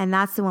 And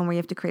that's the one where you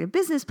have to create a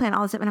business plan,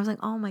 all this stuff. And I was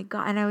like, oh my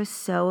God. And I was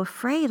so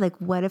afraid, like,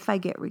 what if I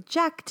get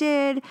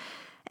rejected?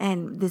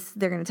 And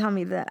they're going to tell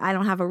me that I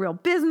don't have a real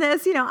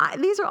business.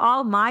 These are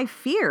all my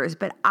fears,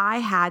 but I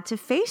had to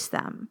face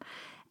them.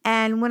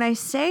 And when I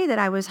say that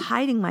I was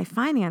hiding my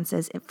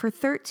finances, for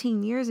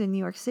 13 years in New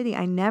York City,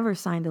 I never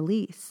signed a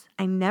lease.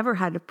 I never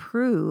had to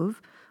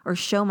prove or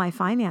show my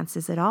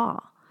finances at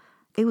all.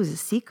 It was a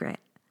secret.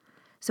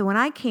 So when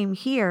I came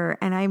here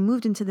and I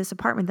moved into this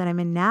apartment that I'm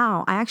in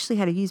now, I actually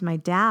had to use my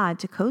dad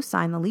to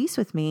co-sign the lease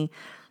with me,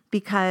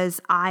 because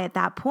I, at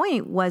that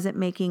point, wasn't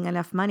making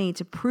enough money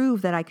to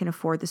prove that I can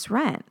afford this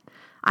rent.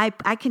 I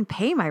can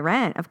pay my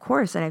rent, of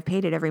course, and I've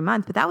paid it every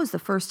month, but that was the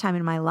first time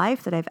in my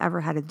life that I've ever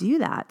had to do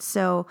that.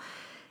 So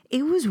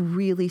it was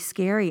really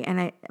scary.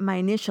 And my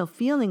initial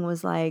feeling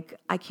was like,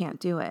 I can't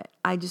do it.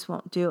 I just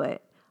won't do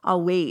it.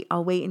 I'll wait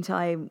until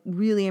I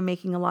really am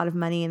making a lot of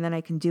money and then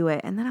I can do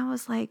it. And then I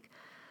was like,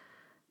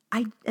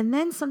 and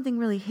then something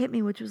really hit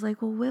me, which was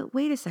like, well,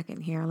 wait a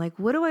second here. Like,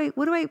 what do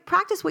I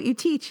practice what you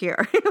teach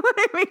here? You know what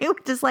I mean?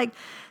 Just like,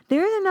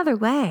 there's another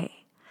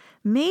way.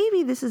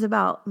 Maybe this is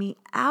about me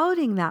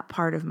outing that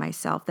part of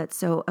myself that's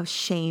so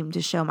ashamed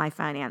to show my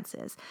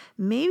finances.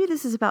 Maybe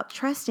this is about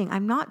trusting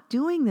I'm not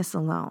doing this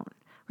alone.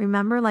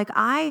 Remember, like,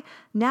 I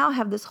now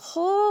have this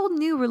whole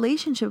new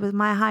relationship with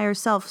my higher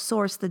self,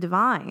 source, the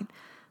divine.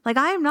 Like,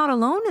 I am not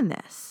alone in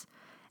this.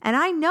 And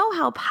I know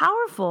how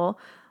powerful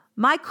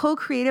my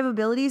co-creative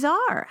abilities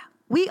are.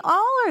 We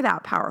all are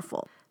that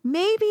powerful.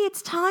 Maybe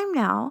it's time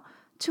now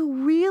to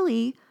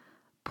really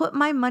put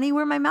my money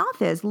where my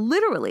mouth is,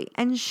 literally,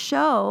 and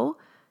show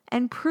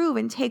and prove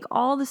and take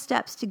all the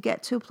steps to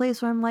get to a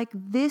place where I'm like,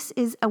 this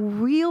is a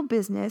real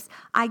business.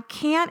 I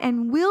can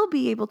and will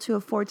be able to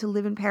afford to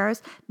live in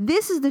Paris.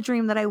 This is the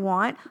dream that I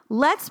want.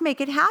 Let's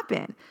make it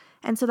happen.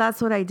 And so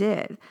that's what I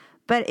did.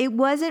 But it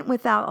wasn't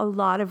without a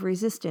lot of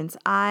resistance.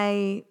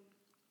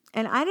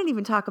 And I didn't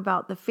even talk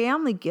about the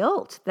family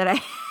guilt that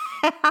I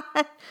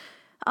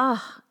had.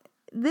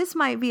 This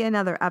might be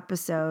another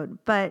episode,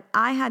 but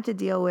I had to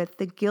deal with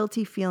the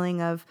guilty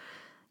feeling of,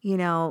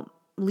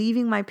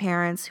 leaving my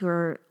parents who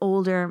are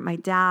older. My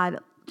dad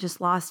just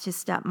lost my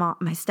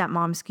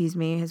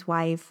stepmom, his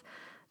wife,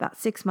 about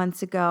 6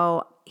 months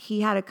ago.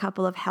 He had a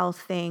couple of health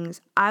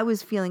things. I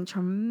was feeling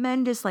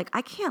tremendous, like,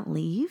 I can't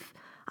leave.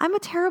 I'm a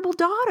terrible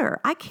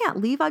daughter. I can't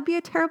leave. I'd be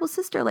a terrible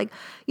sister. Like,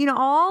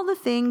 all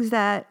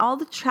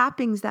the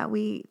trappings that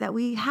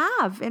we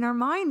have in our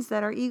minds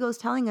that our ego's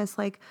telling us,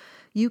 like,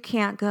 you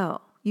can't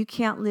go. You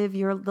can't live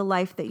the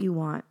life that you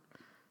want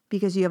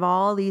because you have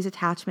all these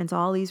attachments,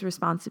 all these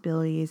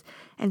responsibilities.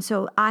 And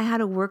so I had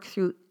to work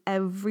through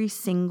every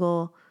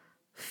single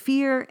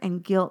fear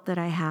and guilt that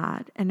I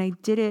had. And I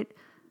did it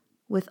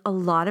with a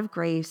lot of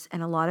grace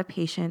and a lot of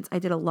patience. I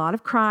did a lot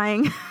of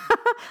crying,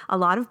 a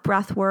lot of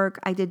breath work.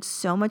 I did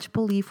so much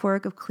belief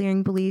work of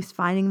clearing beliefs,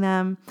 finding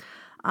them.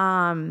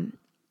 And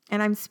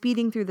I'm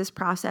speeding through this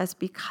process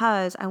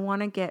because I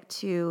want to get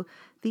to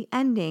the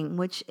ending,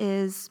 which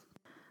is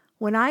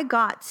when I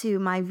got to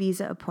my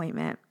visa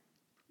appointment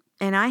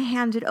and I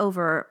handed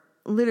over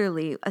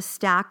literally a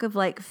stack of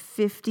like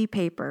 50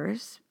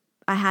 papers.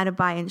 I had to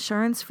buy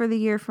insurance for the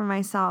year for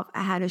myself.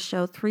 I had to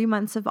show 3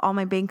 months of all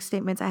my bank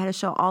statements. I had to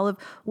show all of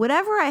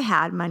whatever I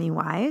had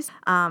money-wise.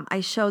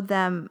 I showed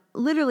them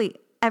literally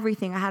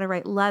everything. I had to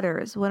write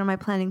letters. What am I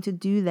planning to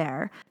do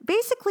there?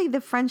 Basically,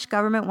 the French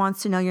government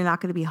wants to know you're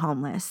not going to be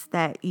homeless,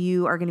 that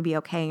you are going to be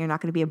okay, you're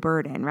not going to be a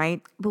burden,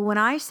 right? But when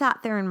I sat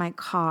there in my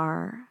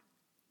car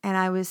and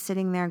I was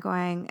sitting there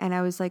going, and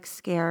I was like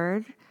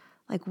scared,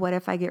 like, what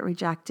if I get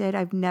rejected?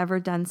 I've never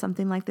done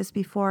something like this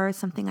before,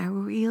 something I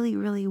really,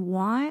 really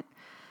want.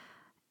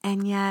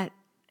 And yet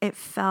it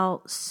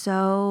felt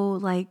so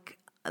like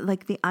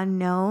like the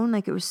unknown,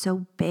 like it was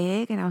so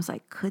big. And I was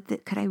like, could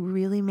I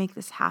really make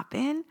this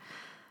happen?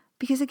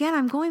 Because again,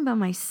 I'm going by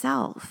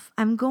myself.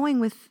 I'm going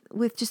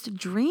with just a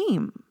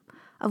dream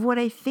of what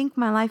I think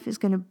my life is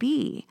going to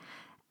be.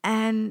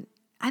 And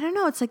I don't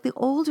know, it's like the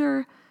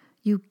older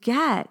you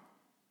get,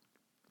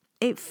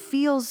 it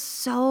feels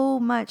so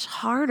much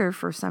harder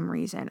for some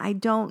reason. I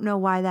don't know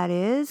why that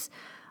is,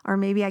 or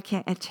maybe I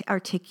can't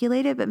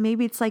articulate it, but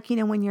maybe it's like,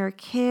 when you're a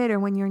kid or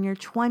when you're in your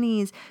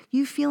 20s,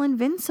 you feel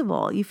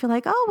invincible. You feel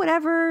like, oh,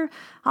 whatever,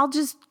 I'll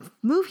just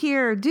move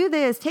here, do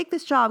this, take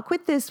this job,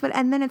 quit this.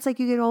 And then it's like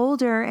you get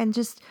older and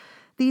just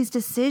these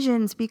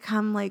decisions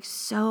become like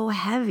so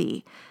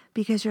heavy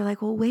because you're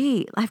like, well,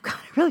 wait, I've got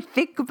to really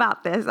think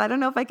about this. I don't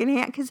know if I can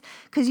handle,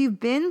 because you've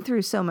been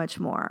through so much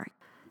more.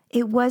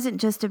 It wasn't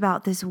just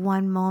about this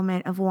one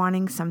moment of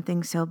wanting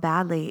something so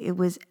badly. It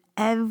was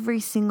every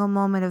single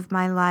moment of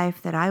my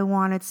life that I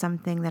wanted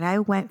something, that I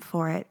went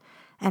for it,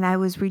 and I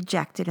was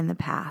rejected in the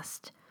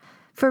past.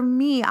 For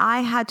me,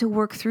 I had to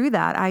work through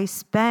that.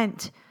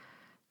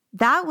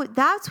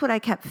 That's what I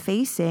kept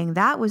facing.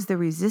 That was the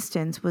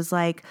resistance, was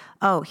like,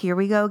 oh, here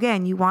we go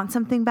again. You want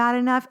something bad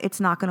enough, it's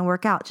not going to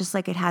work out, just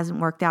like it hasn't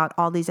worked out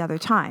all these other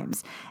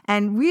times.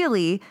 And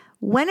really,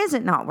 when is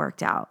it not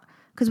worked out?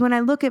 Because when I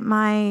look at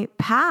my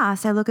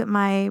past, I look at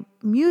my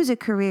music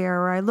career,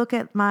 or I look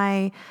at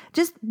my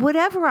just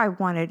whatever I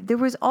wanted, there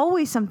was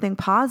always something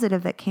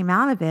positive that came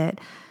out of it.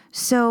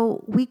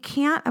 So we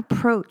can't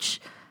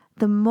approach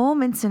the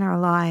moments in our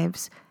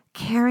lives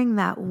carrying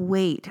that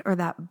weight or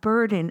that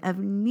burden of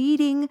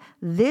needing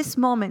this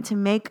moment to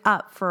make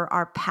up for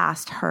our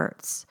past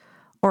hurts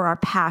or our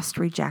past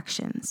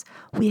rejections.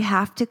 We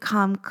have to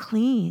come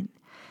clean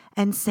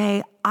and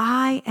say,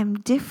 I am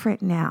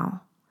different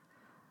now.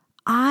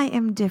 I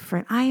am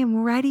different. I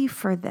am ready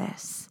for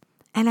this.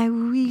 And I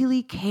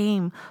really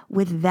came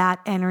with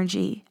that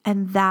energy.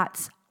 And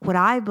that's what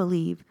I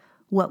believe,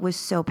 what was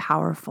so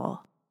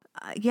powerful.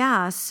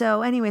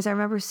 So anyways, I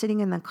remember sitting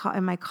in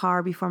my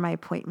car before my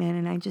appointment,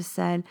 and I just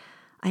said,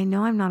 I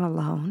know I'm not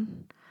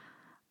alone.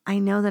 I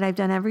know that I've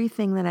done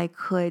everything that I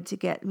could to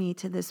get me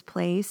to this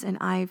place, and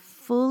I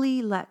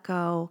fully let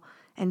go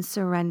and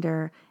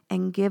surrender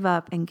and give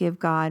up and give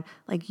God,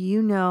 like,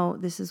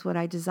 this is what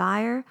I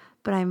desire,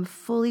 but I'm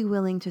fully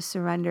willing to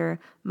surrender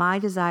my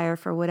desire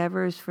for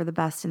whatever is for the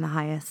best and the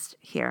highest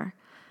here.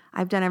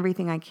 I've done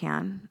everything I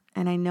can,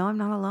 and I know I'm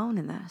not alone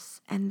in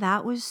this. And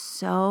that was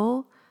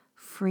so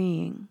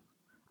freeing.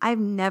 I've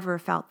never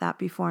felt that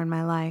before in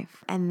my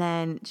life. And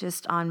then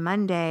just on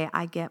Monday,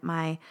 I get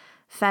my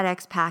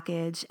FedEx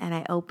package and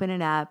I open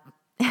it up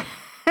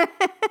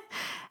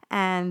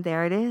and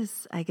there it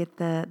is. I get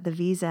the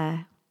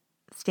visa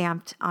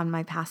stamped on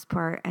my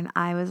passport, and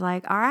I was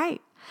like, all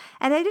right.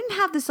 And I didn't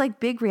have this like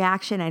big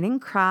reaction. I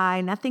didn't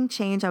cry. Nothing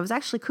changed. I was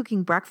actually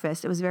cooking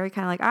breakfast. It was very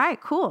kind of like, all right,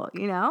 cool,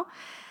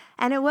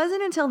 And it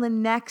wasn't until the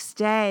next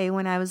day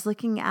when I was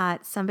looking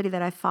at somebody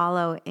that I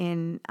follow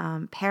in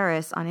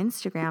Paris on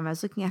Instagram. I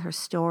was looking at her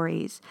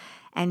stories,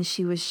 and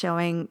she was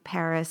showing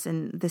Paris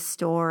and the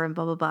store and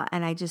blah, blah, blah.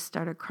 And I just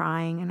started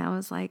crying, and I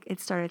was like,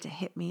 it started to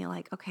hit me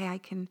like, okay, I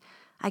can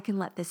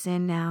let this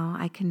in now.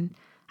 I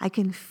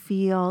can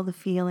feel the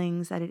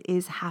feelings that it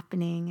is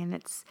happening, and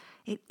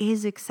it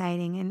is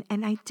exciting.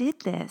 And I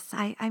did this.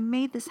 I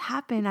made this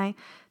happen. I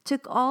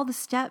took all the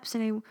steps,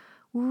 and I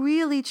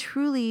really,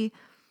 truly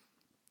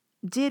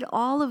did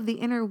all of the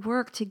inner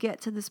work to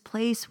get to this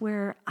place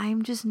where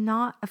I'm just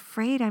not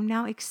afraid. I'm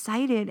now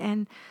excited,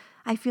 and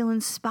I feel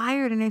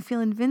inspired, and I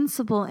feel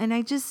invincible. And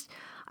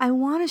I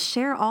want to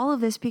share all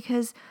of this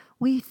because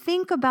we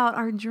think about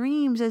our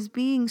dreams as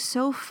being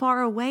so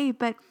far away,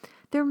 but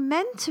they're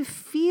meant to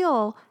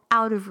feel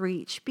out of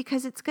reach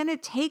because it's going to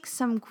take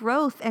some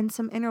growth and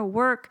some inner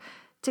work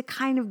to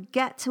kind of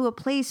get to a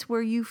place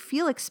where you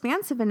feel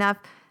expansive enough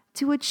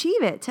to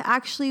achieve it, to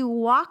actually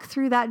walk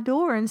through that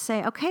door and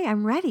say, okay,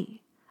 I'm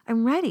ready.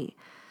 I'm ready.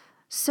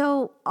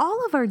 So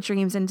all of our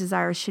dreams and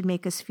desires should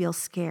make us feel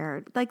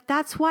scared. Like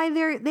that's why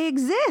they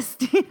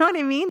exist. You know what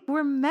I mean?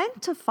 We're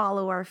meant to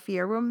follow our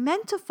fear. We're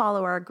meant to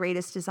follow our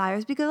greatest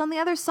desires because on the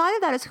other side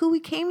of that is who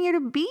we came here to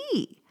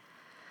be.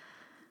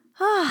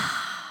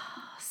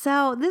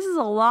 So this is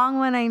a long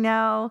one, I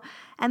know.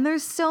 And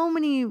there's so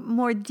many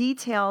more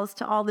details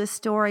to all this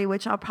story,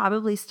 which I'll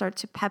probably start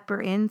to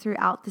pepper in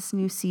throughout this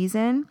new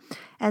season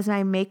as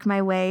I make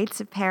my way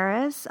to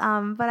Paris.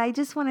 But I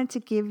just wanted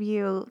to give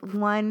you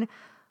one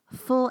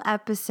full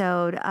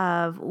episode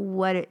of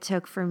what it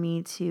took for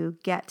me to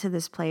get to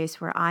this place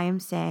where I am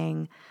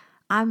saying,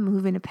 I'm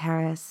moving to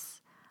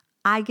Paris.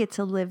 I get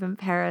to live in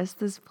Paris,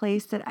 this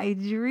place that I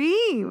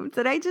dreamed,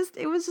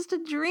 it was just a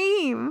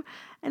dream,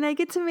 and I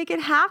get to make it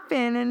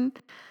happen. And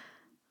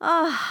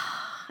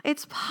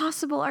it's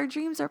possible. Our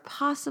dreams are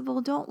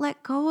possible. Don't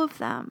let go of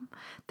them.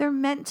 They're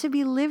meant to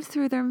be lived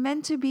through. They're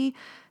meant to be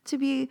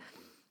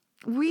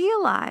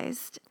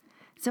realized.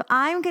 So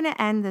I'm going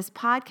to end this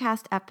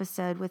podcast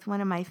episode with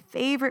one of my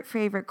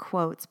favorite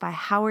quotes by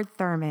Howard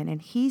Thurman. And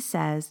he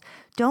says,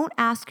 "Don't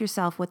ask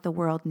yourself what the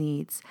world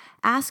needs.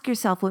 Ask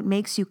yourself what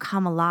makes you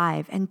come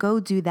alive and go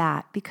do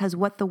that, because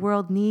what the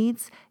world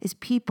needs is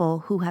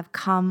people who have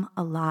come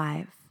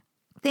alive."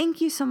 Thank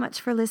you so much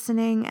for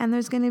listening. And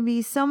there's going to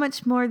be so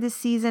much more this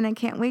season. I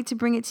can't wait to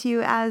bring it to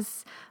you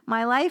as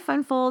my life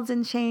unfolds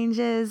and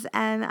changes.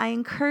 And I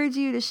encourage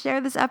you to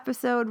share this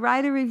episode,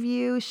 write a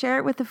review, share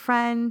it with a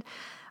friend,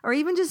 or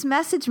even just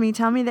message me.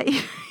 Tell me that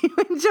you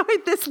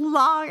enjoyed this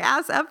long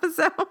ass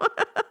episode.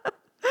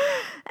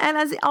 And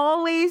as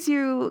always,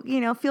 you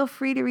feel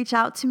free to reach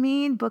out to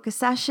me and book a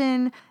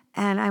session.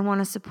 And I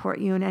want to support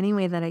you in any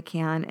way that I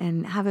can.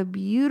 And have a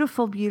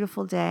beautiful,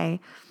 beautiful day.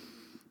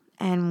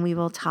 And we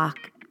will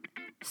talk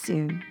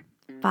soon.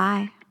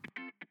 Bye.